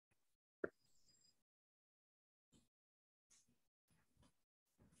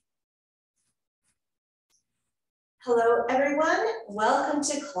Hello, everyone. Welcome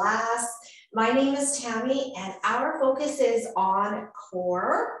to class. My name is Tammy, and our focus is on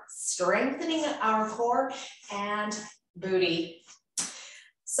core, strengthening our core and booty.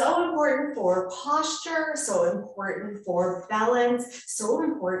 So important for posture, so important for balance, so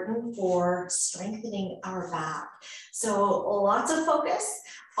important for strengthening our back. So lots of focus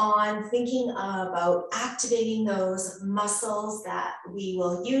on thinking about activating those muscles that we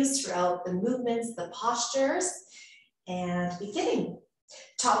will use throughout the movements, the postures. And beginning,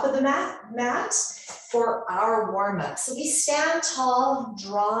 top of the mat for our warm-up. So we stand tall,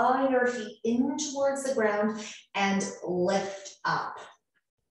 drawing our feet in towards the ground and lift up.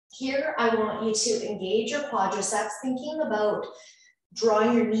 Here, I want you to engage your quadriceps, thinking about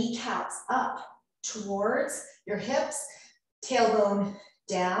drawing your kneecaps up towards your hips, tailbone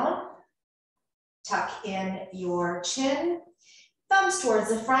down, tuck in your chin, thumbs towards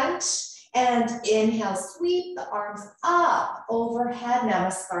the front. And inhale, sweep the arms up overhead,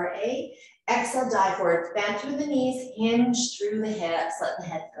 Namaste. Exhale, dive forward, bend through the knees, hinge through the hips, let the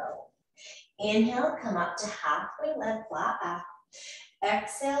head go. Inhale, come up to halfway lift, flat back.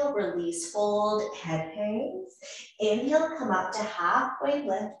 Exhale, release, fold, head hangs. Inhale, come up to halfway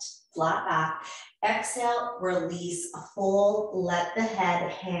lift, flat back. Exhale, release, fold, let the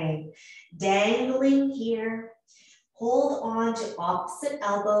head hang. Dangling here. Hold on to opposite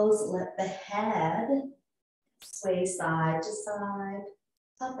elbows, let the head sway side to side,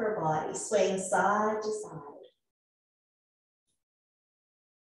 upper body swaying side to side.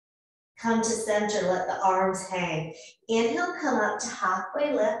 Come to center, let the arms hang. Inhale, come up to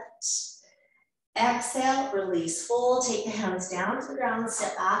halfway lift. Exhale, release, fold, take the hands down to the ground,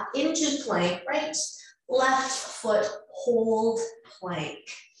 step back into plank, right, left foot, hold plank.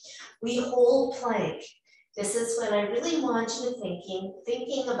 We hold plank. This is when I really want you to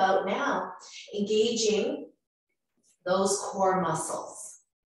thinking about now, engaging those core muscles.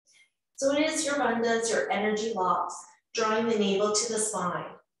 So it is your bandhas, your energy locks, drawing the navel to the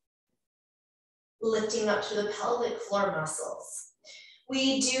spine, lifting up to the pelvic floor muscles.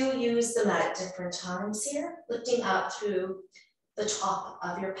 We do use them at different times here, lifting up through the top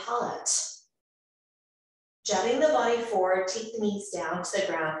of your palate. Jutting the body forward, take the knees down to the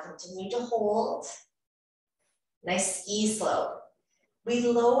ground, continue to hold. Nice ski slope. We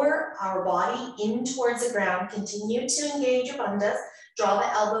lower our body in towards the ground. Continue to engage your bandhas. Draw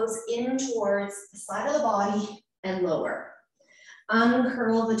the elbows in towards the side of the body and lower.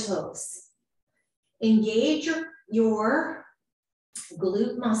 Uncurl the toes. Engage your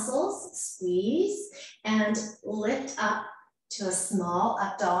glute muscles. Squeeze and lift up to a small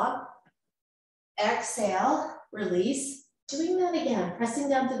up dog. Exhale, release. Doing that again, pressing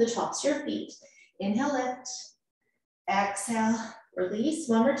down through the tops of your feet. Inhale, lift. Exhale, release.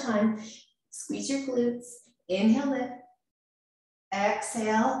 One more time. Squeeze your glutes. Inhale, lift.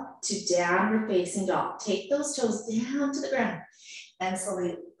 Exhale to downward facing dog. Take those toes down to the ground and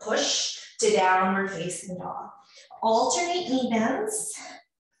slowly push to downward facing dog. Alternate knee bends.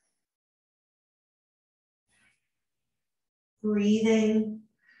 Breathing.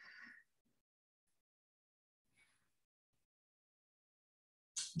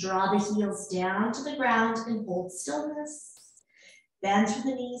 Draw the heels down to the ground and hold stillness. Bend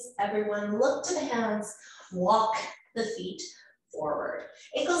through the knees. Everyone look to the hands. Walk the feet forward.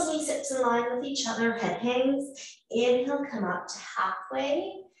 Ankles, knees, hips in line with each other. Head hangs. Inhale, come up to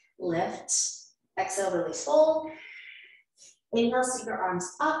halfway. Lift. Exhale, release, fold. Inhale, sweep your arms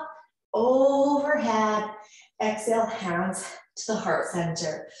up, overhead. Exhale, hands to the heart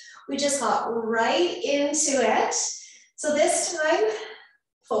center. We just got right into it. So this time,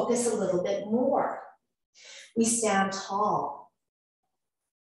 focus a little bit more. We stand tall.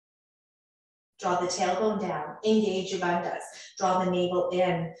 Draw the tailbone down. Engage your bandhas. Draw the navel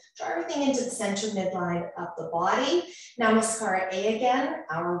in. Draw everything into the center midline of the body. Namaste again.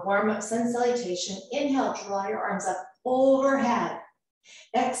 Our warm-up sun salutation. Inhale, draw your arms up overhead.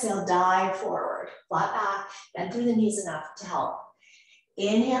 Exhale, dive forward. Flat back. Bend through the knees enough to help.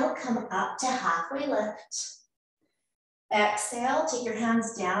 Inhale, come up to halfway lift. Exhale, take your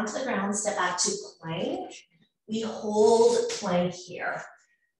hands down to the ground, step back to plank. We hold plank here.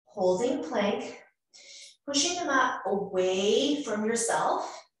 Holding plank, pushing the mat away from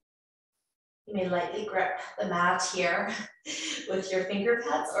yourself. You may lightly grip the mat here with your finger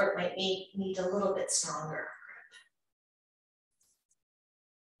pads, or it might need a little bit stronger.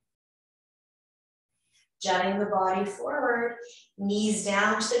 Jutting the body forward, knees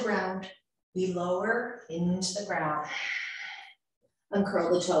down to the ground. We lower into the ground.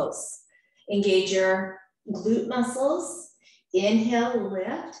 Uncurl the toes. Engage your glute muscles. Inhale,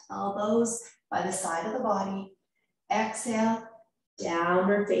 lift, elbows by the side of the body. Exhale,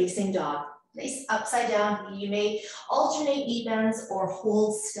 downward facing dog. Nice upside down. You may alternate knee bends or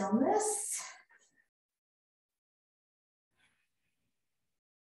hold stillness.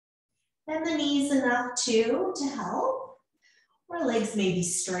 And the knees enough too to help. Or legs may be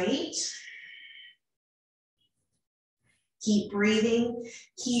straight. Keep breathing.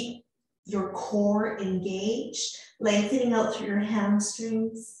 Keep your core engaged, lengthening out through your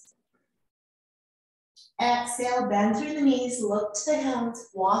hamstrings. Exhale, bend through the knees, look to the hands,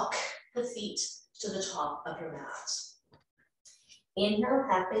 walk the feet to the top of your mat. Inhale,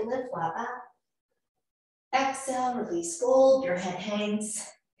 happy lift, flat back. Exhale, release, fold, your head hangs.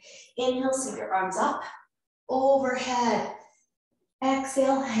 Inhale, sweep your arms up, overhead.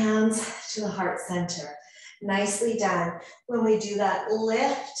 Exhale, hands to the heart center. Nicely done. When we do that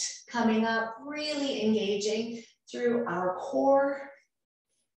lift, coming up, really engaging through our core,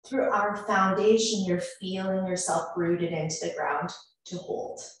 through our foundation, you're feeling yourself rooted into the ground to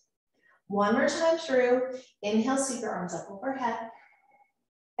hold. One more time through. Inhale, sweep your arms up overhead.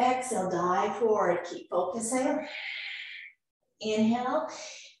 Exhale, dive forward. Keep focusing. Inhale,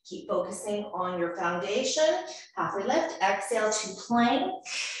 keep focusing on your foundation. Halfway lift. Exhale to plank.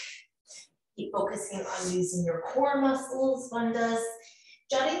 Keep focusing on using your core muscles, bandhas.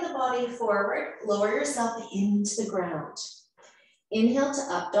 Jutting the body forward, lower yourself into the ground. Inhale to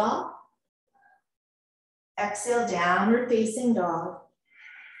up dog. Exhale, downward facing dog.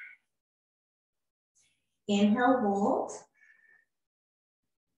 Inhale, hold.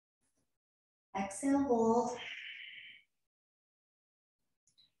 Exhale, hold.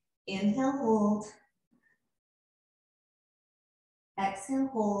 Inhale, hold. Exhale,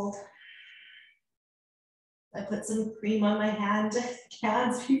 hold. I put some cream on my hands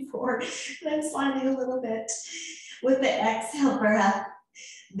before, and I'm sliding a little bit. With the exhale breath,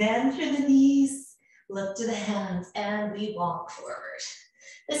 bend through the knees, look to the hands, and we walk forward.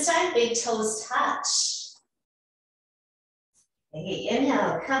 This time, big toes touch. Okay,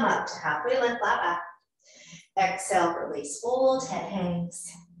 inhale, come up to halfway lift, flat back. Exhale, release, fold, head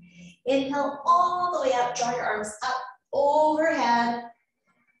hangs. Inhale all the way up, draw your arms up, overhead.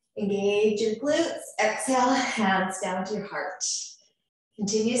 Engage your glutes. Exhale, hands down to your heart.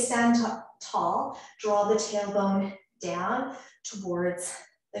 Continue to stand tall. Draw the tailbone down towards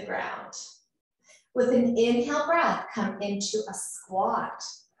the ground. With an inhale breath, come into a squat.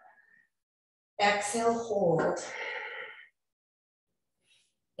 Exhale, hold.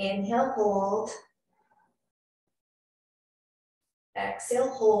 Inhale, hold. Exhale,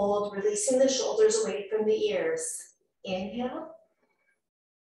 hold, releasing the shoulders away from the ears. Inhale.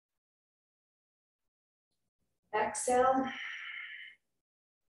 Exhale.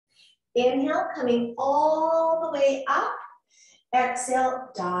 Inhale, coming all the way up. Exhale,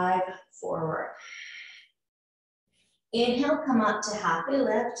 dive forward. Inhale, come up to halfway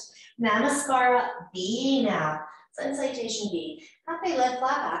lift. Namaskara B now. Front citation B. Halfway lift,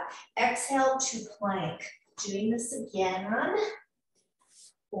 flat back. Exhale to plank. Doing this again.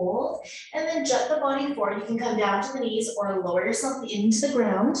 Hold. And then jut the body forward. You can come down to the knees or lower yourself into the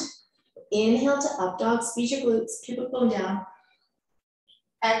ground. Inhale to up dog. Squeeze your glutes. Pubic bone down.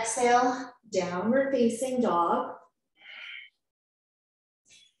 Exhale, downward facing dog.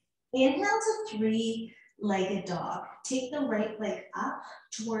 Inhale to three-legged dog. Take the right leg up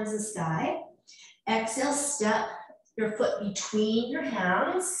towards the sky. Exhale, step your foot between your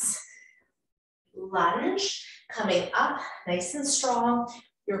hands. Lunge, coming up nice and strong.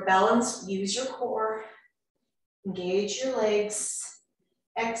 Your balance, use your core. Engage your legs.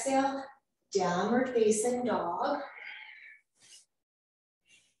 Exhale, downward facing dog.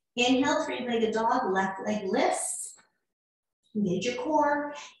 Inhale, three-legged dog, left leg lifts. Engage your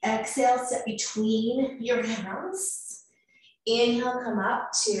core. Exhale, step between your hands. Inhale, come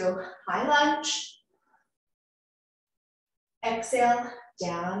up to high lunge. Exhale,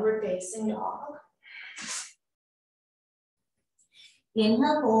 downward facing dog.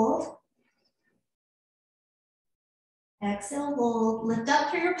 Inhale, hold. Exhale, hold. Lift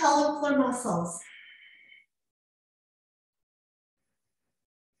up through your pelvic floor muscles.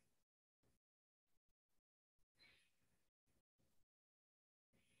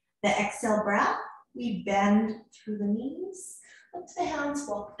 The exhale breath, we bend through the knees. Look to the hands,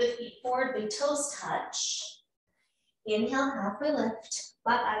 walk the feet forward, big toes touch. Inhale, halfway lift,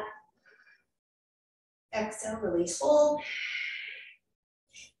 flat back. Exhale, release, fold.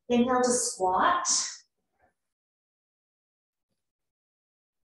 Inhale to squat.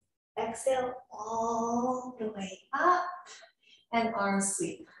 Exhale all the way up and arms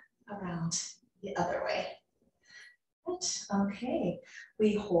sweep around the other way. Good. Okay,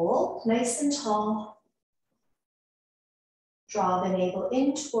 we hold nice and tall. Draw the navel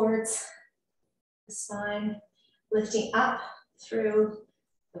in towards the spine, lifting up through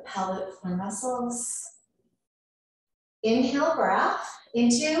the pelvic floor muscles. Inhale, breath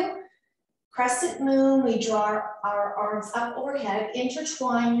into crescent moon. We draw our arms up overhead,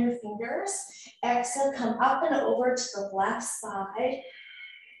 intertwine your fingers. Exhale, come up and over to the left side.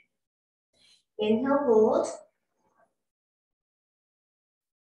 Inhale, hold.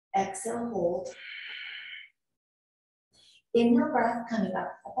 Exhale, hold. Inhale, breath, coming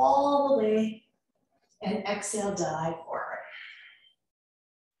up all the way, and exhale, dive forward.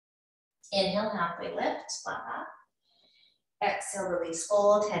 Inhale, halfway lift, flat back. Exhale, release,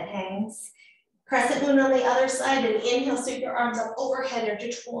 fold, head hangs. Crescent moon on the other side, and inhale, sweep your arms up overhead,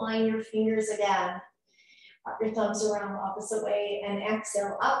 intertwine your fingers again. Wrap your thumbs around the opposite way, and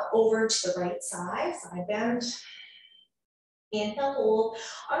exhale, up over to the right side, side bend. Inhale, hold,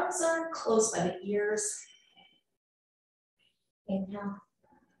 arms are close by the ears. Inhale.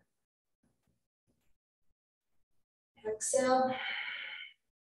 Exhale.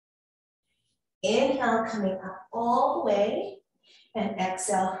 Inhale, coming up all the way, and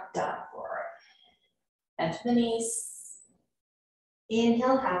exhale, dive forward. Bend to the knees.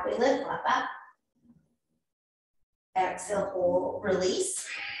 Inhale, halfway lift, flat back. Exhale, hold, release.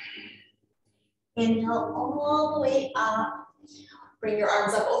 Inhale, all the way up. Bring your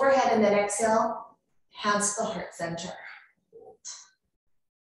arms up overhead, and then exhale, hands to the heart center.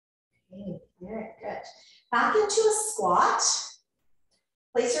 Okay, very good. Back into a squat.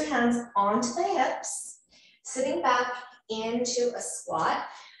 Place your hands onto the hips, sitting back into a squat.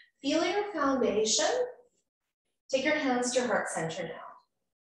 Feel your foundation. Take your hands to your heart center now.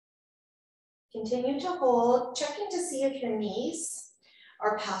 Continue to hold, checking to see if your knees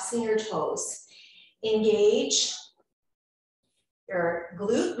are passing your toes. Engage your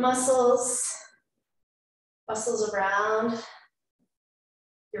glute muscles, muscles around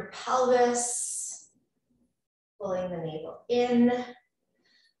your pelvis, pulling the navel in.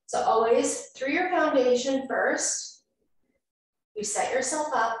 So always through your foundation first, you set yourself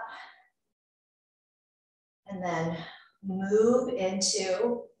up, and then move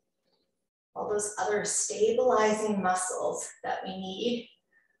into all those other stabilizing muscles that we need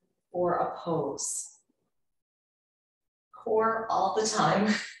for a pose. Core all the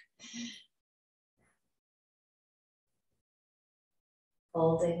time.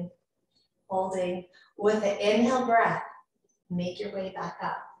 Holding, holding. With an inhale breath, make your way back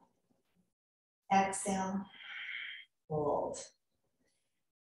up. Exhale, hold.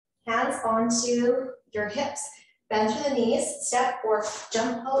 Hands onto your hips. Bend through the knees, step or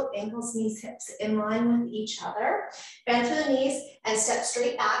jump out, ankles, knees, hips in line with each other. Bend through the knees and step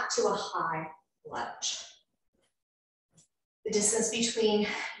straight back to a high lunge. The distance between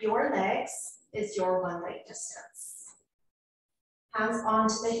your legs is your one leg distance. Hands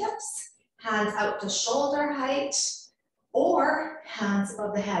onto the hips, hands out to shoulder height, or hands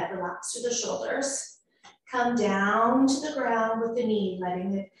above the head. Relax through the shoulders. Come down to the ground with the knee,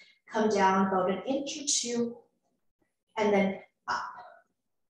 letting it come down about an inch or two, and then up.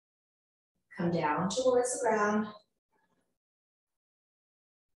 Come down towards the ground,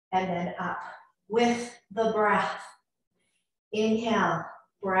 and then up with the breath. Inhale,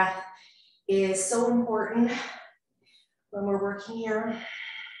 breath is so important when we're working here.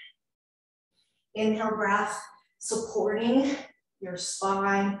 Inhale, breath, supporting your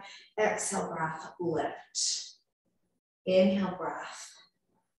spine. Exhale, breath, lift. Inhale, breath,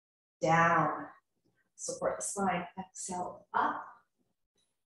 down. Support the spine. Exhale, up.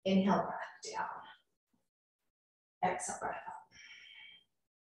 Inhale, breath, down. Exhale, breath, up.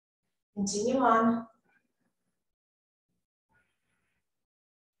 Continue on.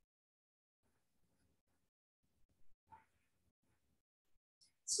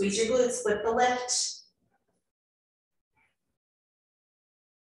 Squeeze your glutes with the lift.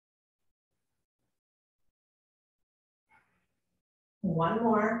 One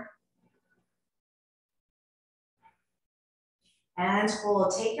more. And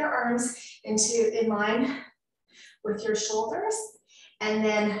hold. Take your arms in line with your shoulders, and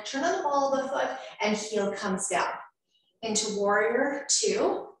then turn on the ball of the foot and heel comes down. Into warrior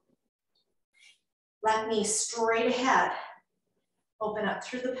two. Left knee straight ahead. Open up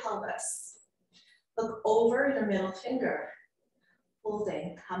through the pelvis. Look over the middle finger.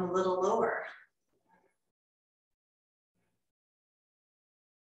 Holding, come a little lower.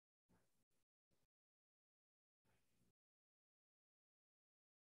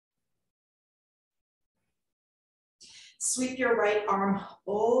 Sweep your right arm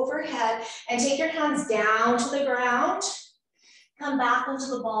overhead and take your hands down to the ground. Come back onto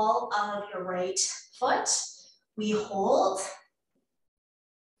the ball of your right foot. We hold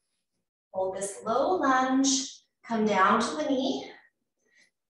Hold this low lunge, come down to the knee.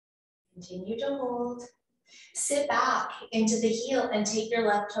 Continue to hold. Sit back into the heel and take your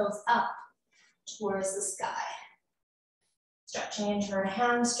left toes up towards the sky. Stretching into your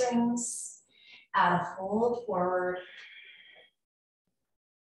hamstrings. Add a fold forward.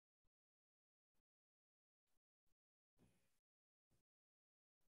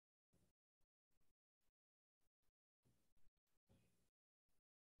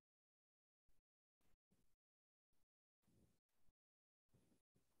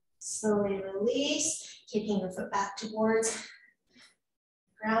 Slowly release, kicking the foot back towards the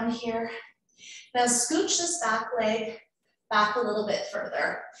ground here. Now scooch this back leg back a little bit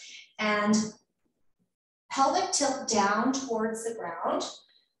further and pelvic tilt down towards the ground.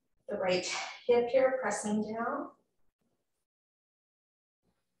 The right hip here pressing down.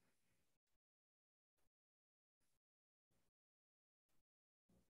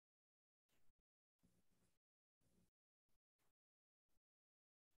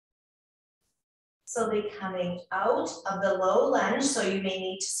 Slowly coming out of the low lunge, so you may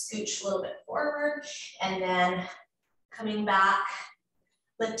need to scooch a little bit forward, and then coming back,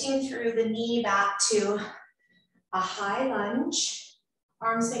 lifting through the knee back to a high lunge.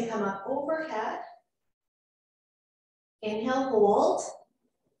 Arms may come up overhead. Inhale, hold.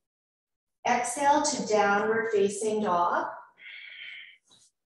 Exhale to downward facing dog.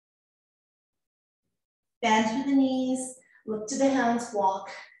 Bend through the knees, look to the hands, walk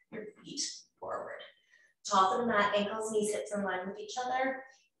your feet forward. Top of the mat, ankles, knees, hips in line with each other.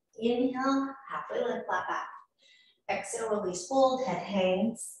 Inhale, halfway lift, flat back. Exhale, release, fold, head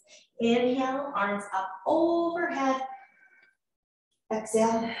hangs. Inhale, arms up overhead.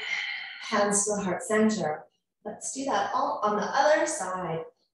 Exhale, hands to the heart center. Let's do that all on the other side.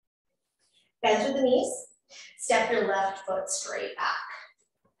 Bend through the knees. Step your left foot straight back.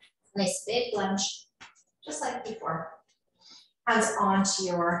 Nice big lunge, just like before. Hands onto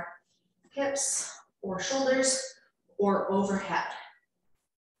your hips or shoulders or overhead.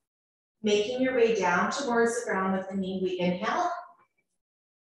 Making your way down towards the ground with the knee, we inhale.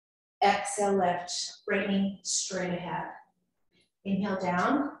 Exhale, lift, right knee straight ahead. Inhale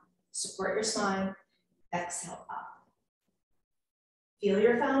down, support your spine. Exhale up. Feel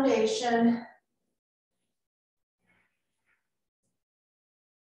your foundation.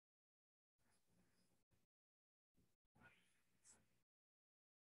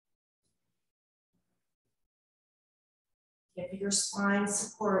 Give your spine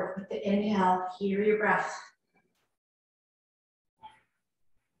support with the inhale. Hear your breath.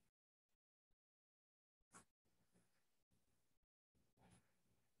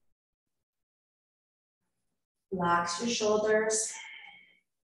 Relax your shoulders.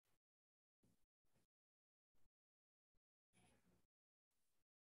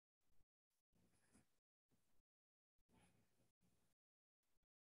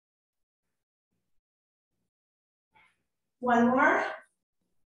 One more.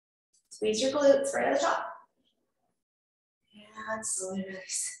 Squeeze your glutes right at the top. And slowly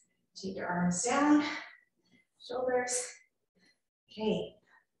release. Take your arms down, shoulders. Okay,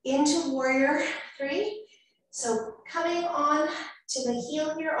 into warrior three. So coming on to the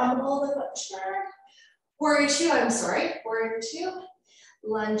heel here on the ball of the foot. Turn. Warrior two, warrior two.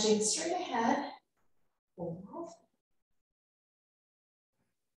 Lunging straight ahead. Hold.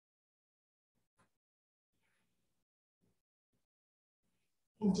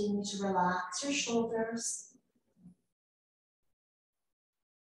 Continue to relax your shoulders.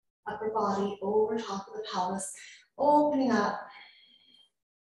 Upper body over top of the pelvis, opening up.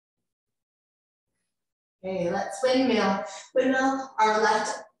 Okay, let's windmill. Windmill, our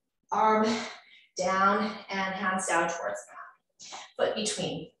left arm down and hands down towards the ground. Foot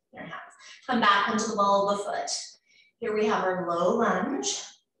between your hands. Come back onto the ball of the foot. Here we have our low lunge.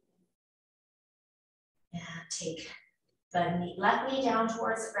 And take the left knee down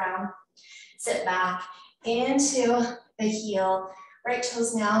towards the ground. Sit back into the heel. Right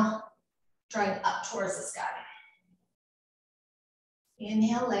toes now drawing up towards the sky.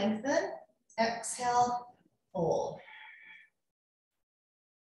 Inhale, lengthen. Exhale, hold.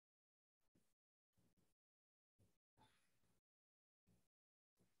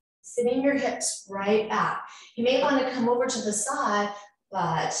 Sitting your hips right back. You may want to come over to the side,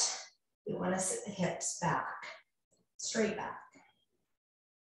 but you want to sit the hips back, straight back.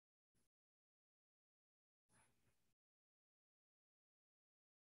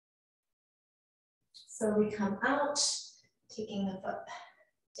 So we come out, taking the foot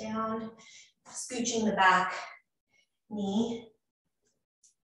down, scooching the back knee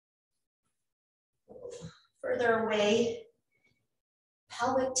further away,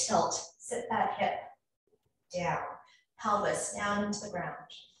 pelvic tilt, Sit that hip down, pelvis down into the ground.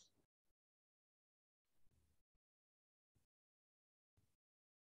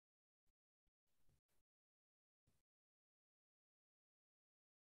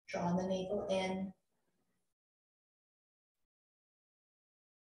 Draw the navel in.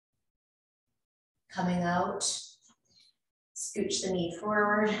 Coming out, scooch the knee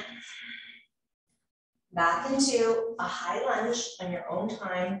forward. Back into a high lunge on your own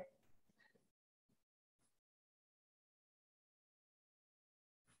time.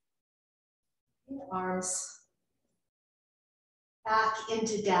 Arms back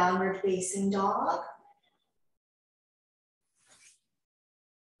into downward facing dog.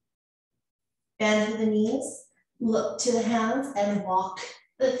 Bend the knees, look to the hands, and walk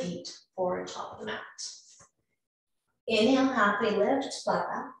the feet forward top of the mat. Inhale, halfway lift, flat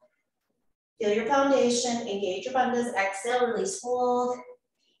back. Feel your foundation, engage your bandhas, exhale, release, hold.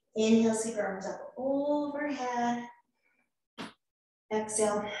 Inhale, sweep your arms up overhead.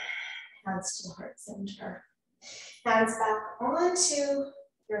 Exhale, hands to the heart center. Hands back onto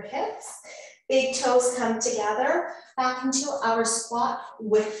your hips. Big toes come together, back into our squat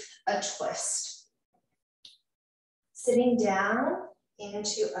with a twist. Sitting down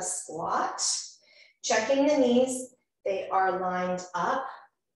into a squat, checking the knees, they are lined up.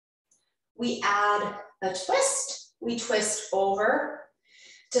 We add a twist. We twist over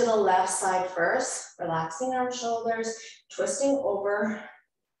to the left side first, relaxing our shoulders, twisting over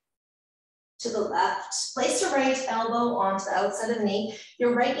to the left. Place your right elbow onto the outside of the knee.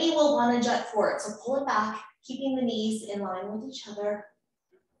 Your right knee will want to jut forward, so pull it back, keeping the knees in line with each other.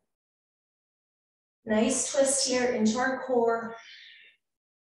 Nice twist here into our core.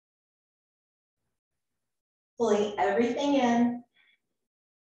 Pulling everything in.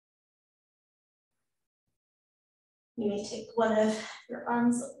 You may take one of your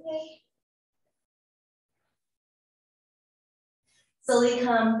arms away. Slowly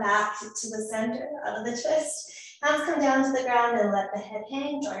come back to the center out of the twist. Hands come down to the ground and let the head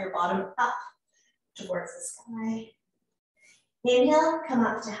hang. Draw your bottom up towards the sky. Inhale, come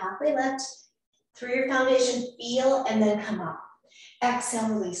up to halfway lift. Through your foundation, feel, and then come up. Exhale,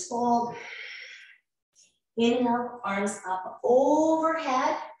 release, fold. Inhale, arms up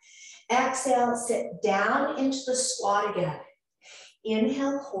overhead. Exhale, sit down into the squat again.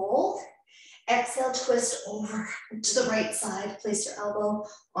 Inhale, hold. Exhale, twist over to the right side. Place your elbow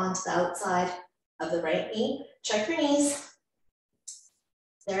onto the outside of the right knee. Check your knees.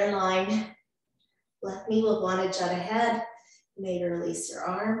 They're in line. Left knee will want to jut ahead. Maybe release your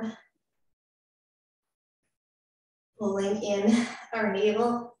arm. Pulling in our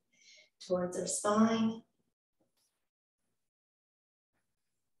navel towards our spine.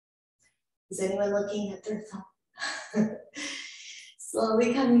 Is anyone looking at their thumb?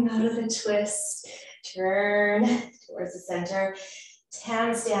 Slowly coming out of the twist. Turn towards the center.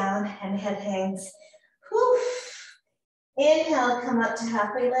 Hands down and head hangs. Whew. Inhale, come up to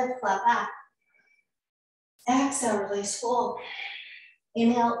halfway lift, flat back. Exhale, release, fold.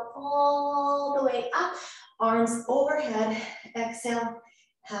 Inhale, all the way up. Arms overhead. Exhale,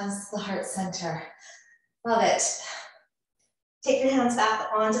 hands to the heart center. Love it. Take your hands back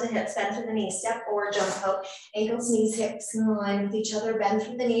onto the hips, bend through the knees, step forward, jump out. Ankles, knees, hips in line with each other, bend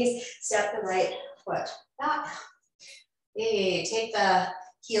through the knees, step the right foot back. Okay, take the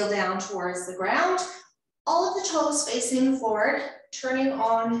heel down towards the ground. All of the toes facing forward, turning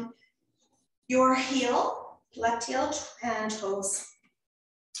on your heel, left heel, and toes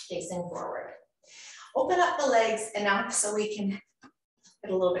facing forward. Open up the legs enough so we can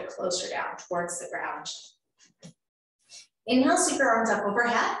get a little bit closer down towards the ground. Inhale, sweep your arms up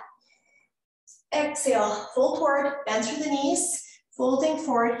overhead. Exhale, fold forward, bend through the knees, folding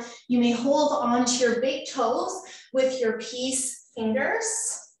forward. You may hold onto your big toes with your peace fingers.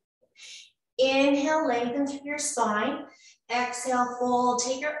 Inhale, lengthen through your spine. Exhale, fold,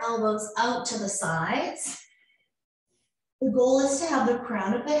 take your elbows out to the sides. The goal is to have the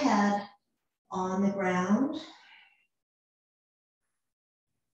crown of the head on the ground.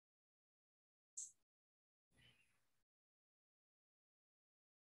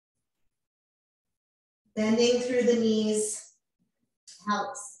 Bending through the knees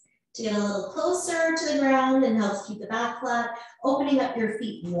helps to get a little closer to the ground and helps keep the back flat. Opening up your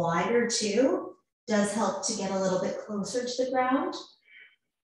feet wider too does help to get a little bit closer to the ground.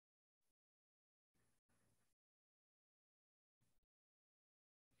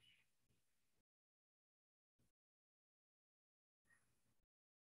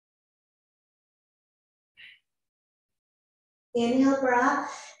 Inhale,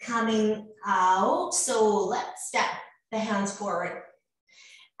 breath, coming out. So let's step the hands forward.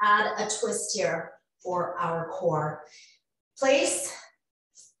 add a twist here for our core. Place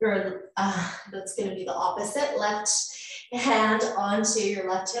your, that's gonna be the opposite, left hand onto your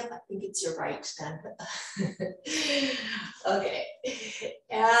left hip. I think it's your right then. Okay,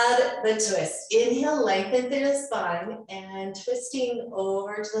 add the twist. Inhale, lengthen through the spine and twisting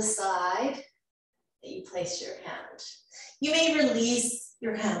over to the side that you place your hand. You may release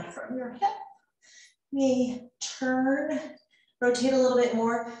your hand from your hip. You may turn, rotate a little bit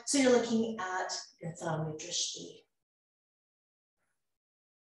more so you're looking at your thumb, your drishti.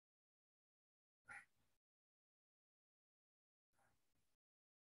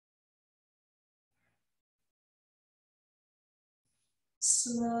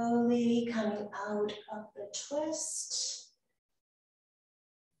 Slowly coming out of the twist.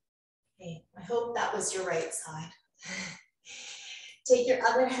 Okay, I hope that was your right side. Take your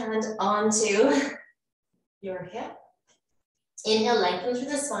other hand onto your hip. Inhale, lengthen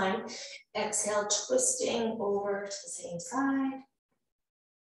through the spine. Exhale, twisting over to the same side.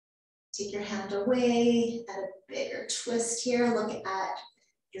 Take your hand away, add a bigger twist here. Look at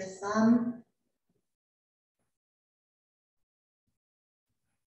your thumb.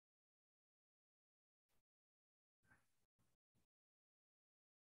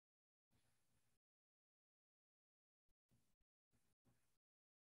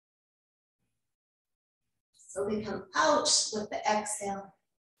 So we come out with the exhale.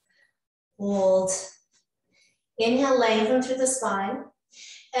 Hold. Inhale, lengthen through the spine.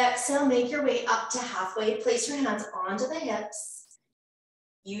 Exhale, make your way up to halfway. Place your hands onto the hips.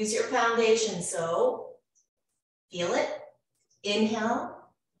 Use your foundation, so feel it. Inhale,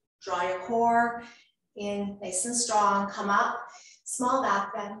 draw your core in nice and strong. Come up, small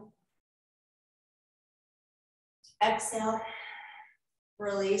back bend. Exhale,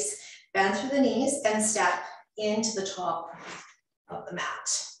 release, bend through the knees and step into the top of the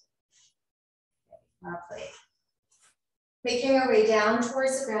mat. Lovely. Making our way down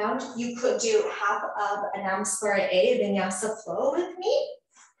towards the ground, you could do half of a Namaste, a vinyasa flow with me.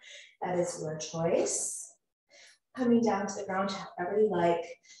 That is your choice. Coming down to the ground however you like,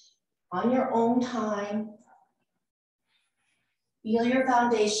 on your own time. Feel your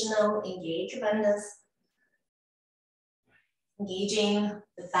foundational, engage your bandhas. Engaging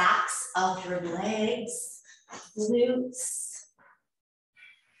the backs of your legs, glutes.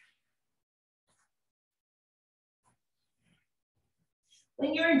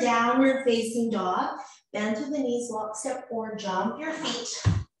 When you're in downward facing dog, bend through the knees, walk, step forward, jump your feet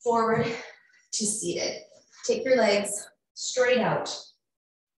forward to seated. Take your legs straight out.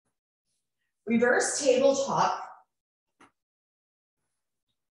 Reverse tabletop.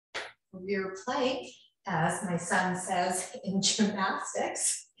 Rear plank, as my son says in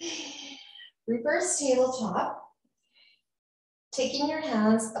gymnastics. Reverse tabletop. Taking your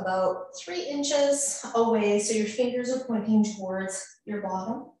hands about 3 inches away so your fingers are pointing towards your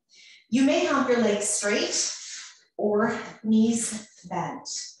bottom. You may have your legs straight or knees bent.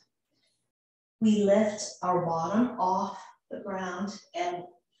 We lift our bottom off the ground and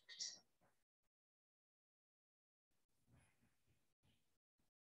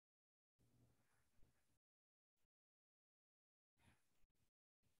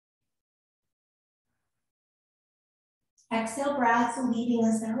exhale, breath leading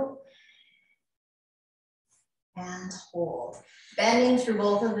us out. And hold. Bending through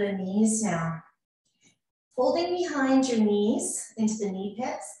both of the knees now. Holding behind your knees into the knee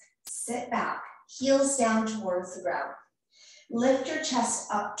pits, sit back, heels down towards the ground. Lift your chest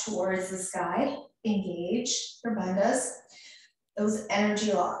up towards the sky. Engage your bandhas. Those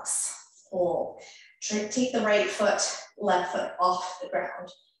energy locks. Hold. Take the right foot, left foot off the ground.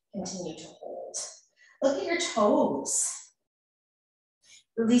 Continue to hold. Look at your toes.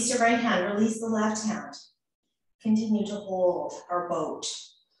 Release your right hand, release the left hand. Continue to hold our boat.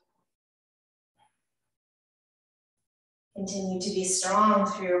 Continue to be strong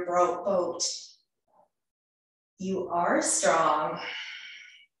through your boat. You are strong.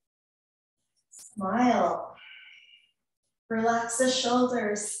 Smile. Relax the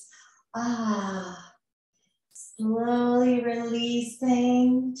shoulders. Slowly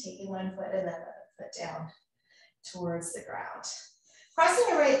releasing. Taking one foot and then another foot down towards the ground. Crossing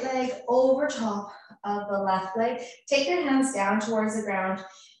your right leg over top of the left leg. Take your hands down towards the ground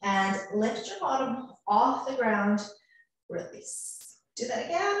and lift your bottom off the ground. Release. Do that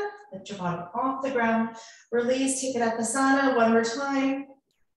again. Lift your bottom off the ground. Release. Take it up Asana one more time.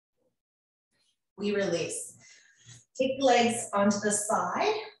 We release. Take the legs onto the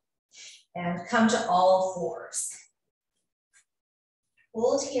side and come to all fours.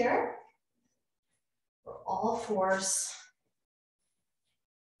 Hold here for all fours.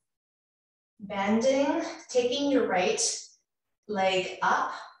 Bending, taking your right leg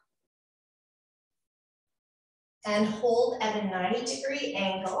up and hold at a 90-degree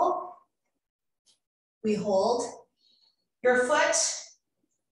angle. We hold. Your foot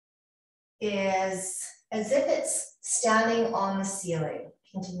is as if it's standing on the ceiling.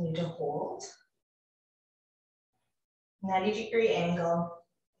 Continue to hold. 90-degree angle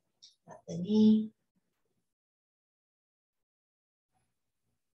at the knee.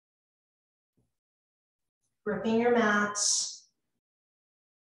 Gripping your mat.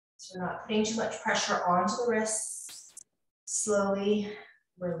 So we're not putting too much pressure onto the wrists. Slowly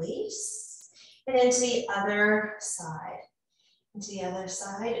release. And into the other side. Into the other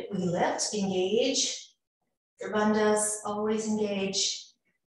side, we lift, engage. Your bandhas, always engage.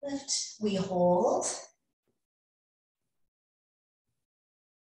 Lift, we hold.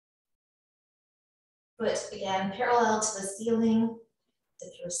 Foot again, parallel to the ceiling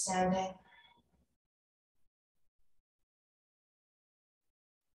if you're standing.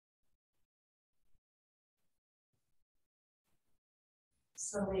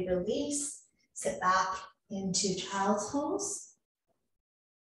 Slowly release, sit back into child's pose.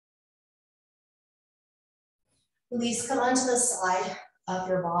 Release, come onto the side of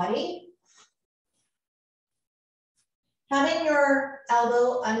your body. Having your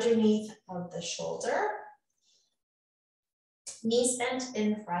elbow underneath of the shoulder. Knees bent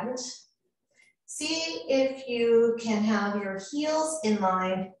in front. See if you can have your heels in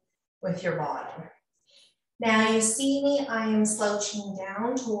line with your bottom. Now you see me, I am slouching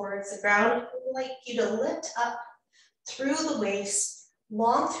down towards the ground. I would like you to lift up through the waist,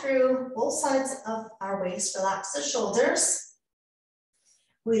 long through both sides of our waist, relax the shoulders.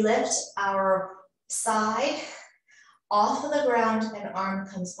 We lift our side off of the ground and arm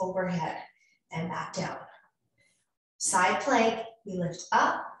comes overhead and back down. Side plank, we lift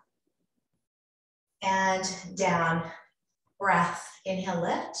up and down. Breath, inhale,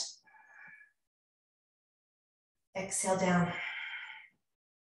 lift. Exhale, down.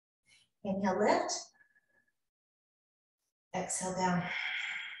 Inhale, lift. Exhale, down.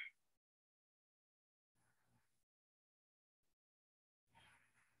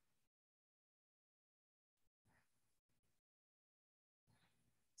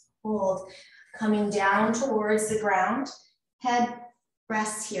 Hold, coming down towards the ground. Head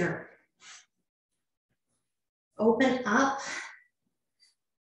rests here. Open up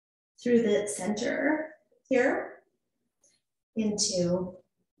through the center here into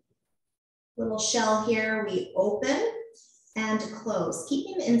little shell here. We open and close,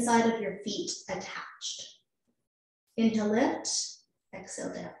 keeping the inside of your feet attached. Inhale, lift,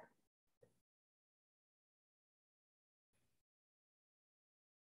 exhale, down.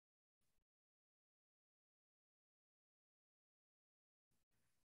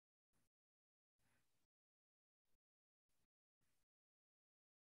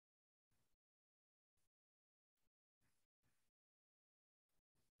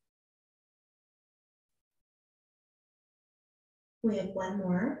 We have one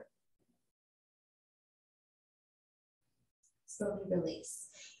more. Slowly release.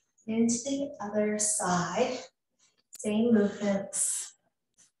 Into the other side, same movements.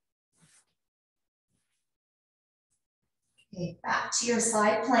 Okay, back to your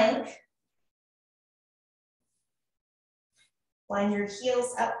side plank. Line your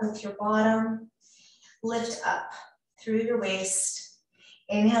heels up with your bottom. Lift up through your waist.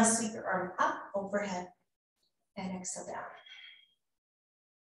 Inhale, sweep your arm up overhead and exhale down.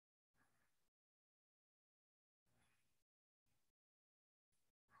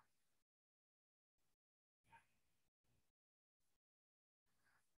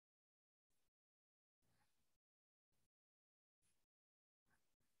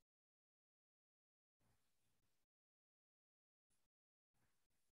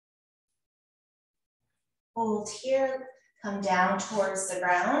 Hold here, come down towards the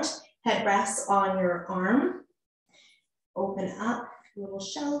ground. Head rests on your arm. Open up, little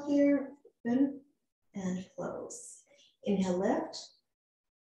shell here, open and close. Inhale, lift,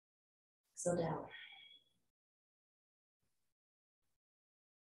 exhale down.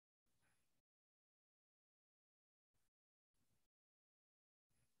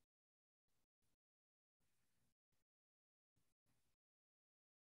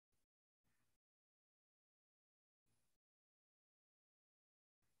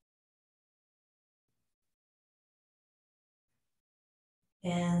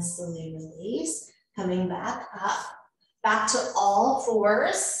 And slowly release, coming back up, back to all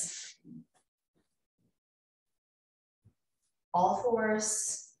fours. All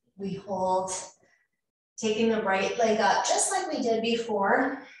fours, we hold, taking the right leg up, just like we did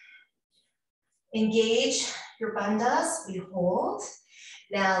before. Engage your bandhas, we hold.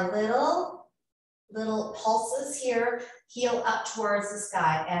 Now little pulses here, heel up towards the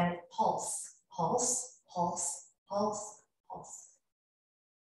sky and pulse, pulse, pulse, pulse, pulse.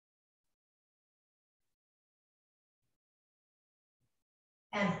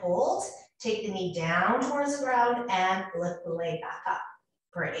 And hold, take the knee down towards the ground and lift the leg back up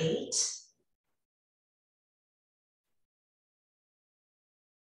for 8.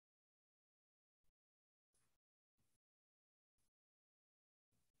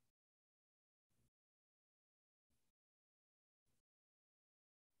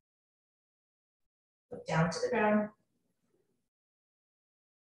 Look down to the ground.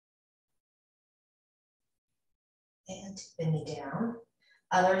 And take the knee down.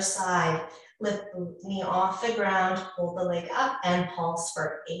 Other side, lift the knee off the ground, hold the leg up and pulse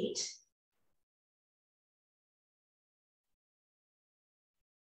for 8.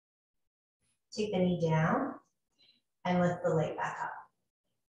 Take the knee down and lift the leg back up.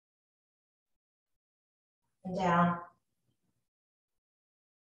 And down.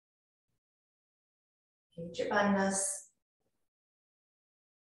 Engage your bandhas.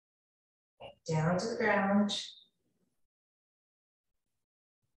 Down to the ground.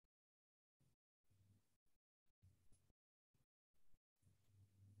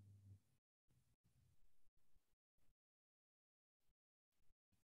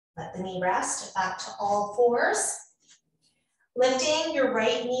 Let the knee rest, back to all fours. Lifting your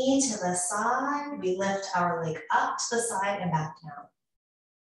right knee to the side, we lift our leg up to the side and back down.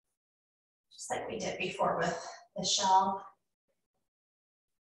 Just like we did before with the shell.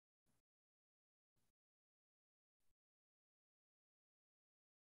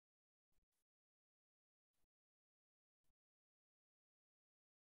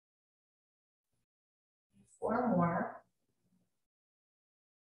 Four more.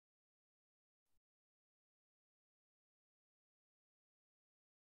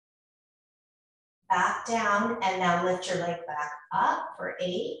 Back down and now lift your leg back up for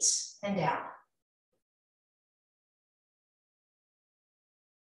 8 and down.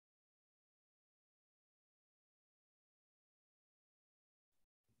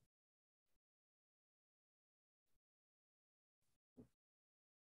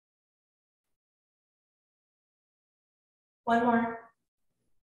 One more.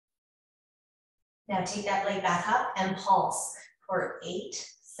 Now take that leg back up and pulse for 8,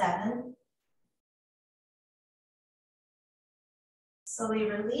 7.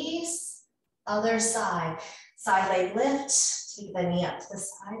 Slowly release. Other side. Side leg lift. Take the knee up to the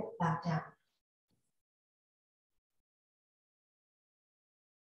side, back down.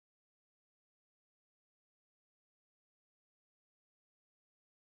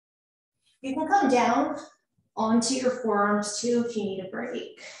 You can come down onto your forearms too if you need a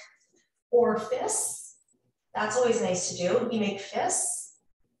break. Or fists. That's always nice to do. You make fists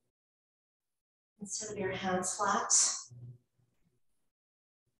instead of your hands flat.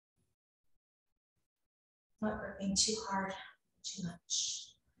 Not gripping too hard, too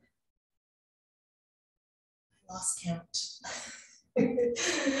much. I lost count.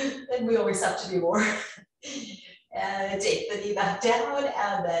 And we always have to do more. And take the knee back down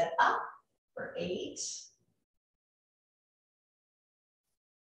and then up for 8.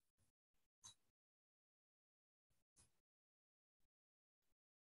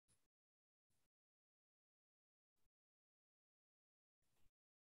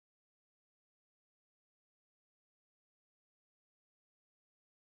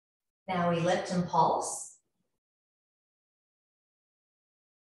 Now we lift and pulse.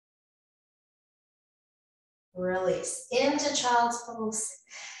 Release into child's pose.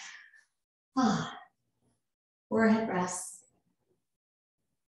 Forehead rest.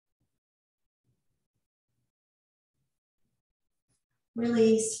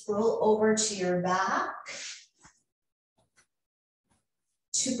 Release, roll over to your back.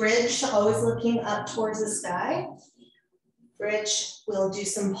 To bridge, always looking up towards the sky. Bridge, we'll do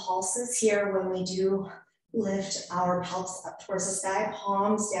some pulses here when we do lift our pelvis up towards the sky,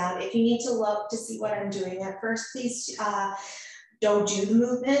 palms down. If you need to look to see what I'm doing at first, please don't do the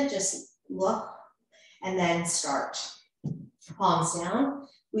movement, just look and then start. Palms down,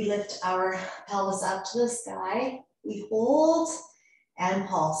 we lift our pelvis up to the sky, we hold and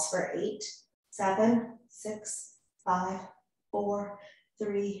pulse for 8, 7, 6, 5, 4,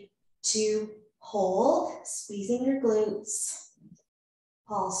 3, 2, hold, squeezing your glutes.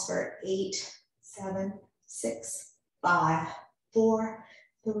 Pulse for 8, 7, 6, 5, 4,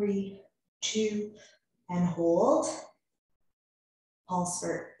 3, 2, and hold. Pulse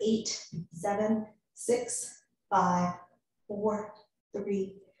for 8, 7, 6, 5, 4,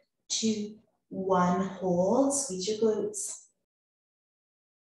 3, 2, One, hold, squeeze your glutes.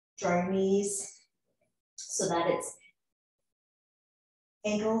 Draw your knees so that it's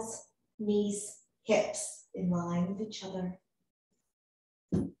ankles, knees, hips in line with each other.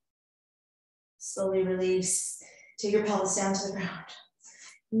 Slowly release, take your pelvis down to the ground.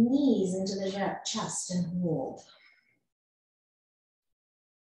 Knees into the chest and hold.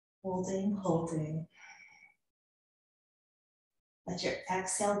 Holding, holding. Let your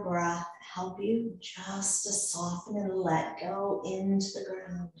exhale breath help you just to soften and let go into the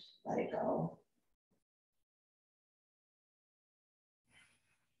ground. Let it go.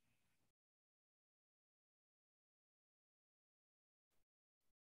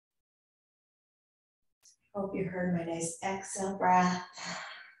 Hope you heard my nice exhale breath.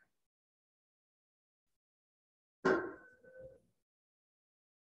 I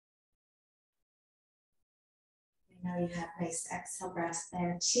know you have nice exhale breaths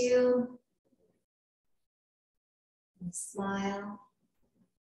there too. And smile.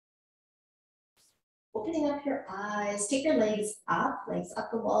 Opening up your eyes. Take your legs up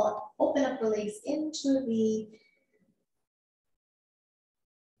the wall. Open up the legs into a V.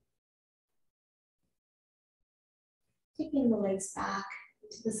 Taking the legs back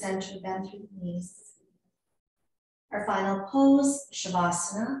to the center, bend through the knees. Our final pose,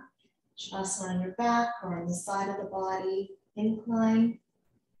 Shavasana. Shavasana on your back or on the side of the body, incline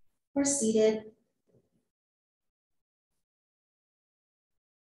or seated.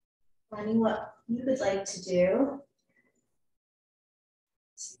 Finding what you would like to do.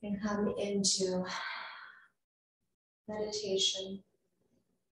 So you can come into meditation.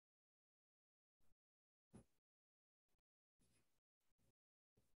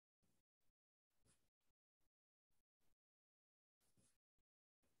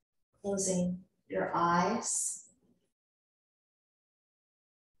 Closing your eyes.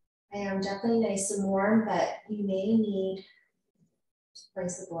 I am definitely nice and warm, but you may need to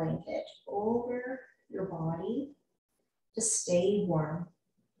place a blanket over your body to stay warm.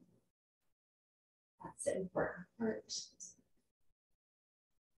 That's the important part.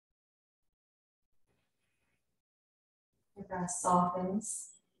 Your breath softens.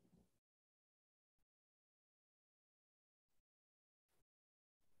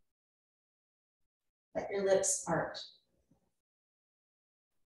 Let your lips part.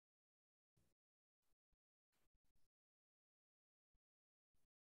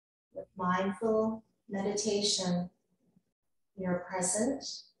 With mindful meditation, you're present.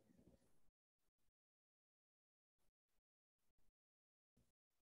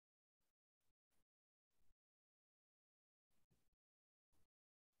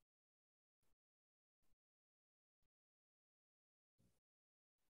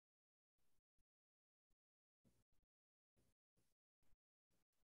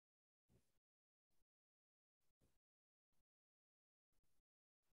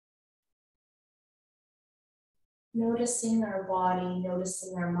 Noticing our body,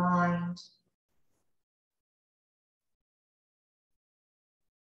 noticing our mind.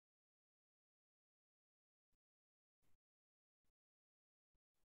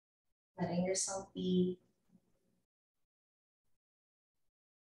 Letting yourself be.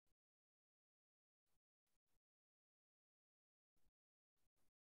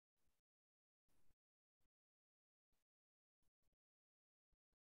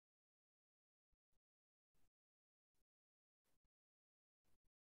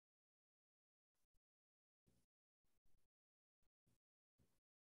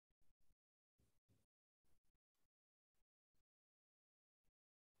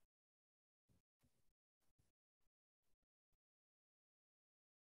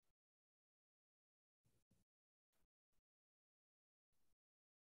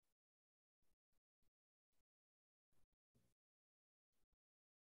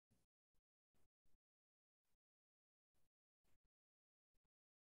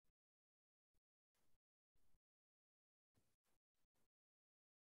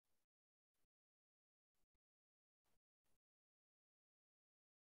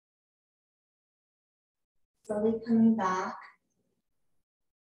 Slowly coming back.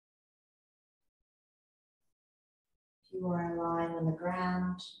 If you are lying on the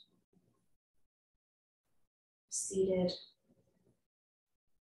ground, seated.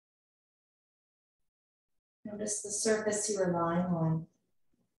 Notice the surface you are lying on.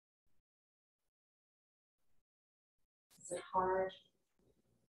 Is it hard?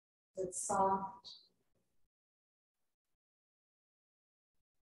 Is it soft?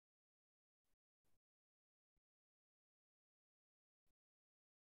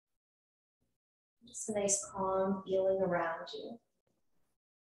 Just a nice calm feeling around you.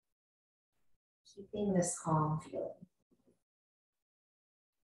 keeping this calm feeling.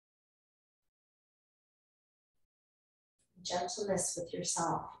 Gentleness with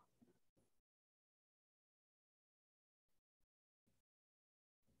yourself.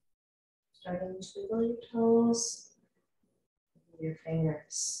 Starting to wiggle your toes, your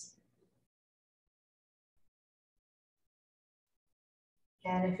fingers.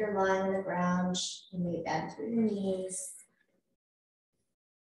 And if you're lying on the ground, you may bend through your knees.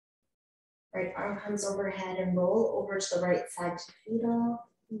 Right arm comes overhead and roll over to the right side to fetal.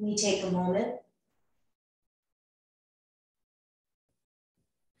 We take a moment.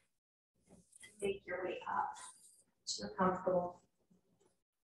 Make your way up to a comfortable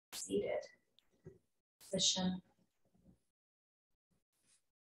seated position.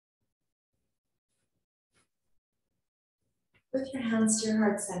 With your hands to your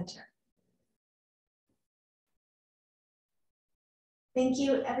heart center. Thank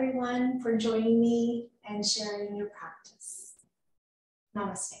you everyone for joining me and sharing your practice.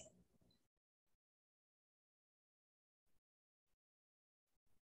 Namaste.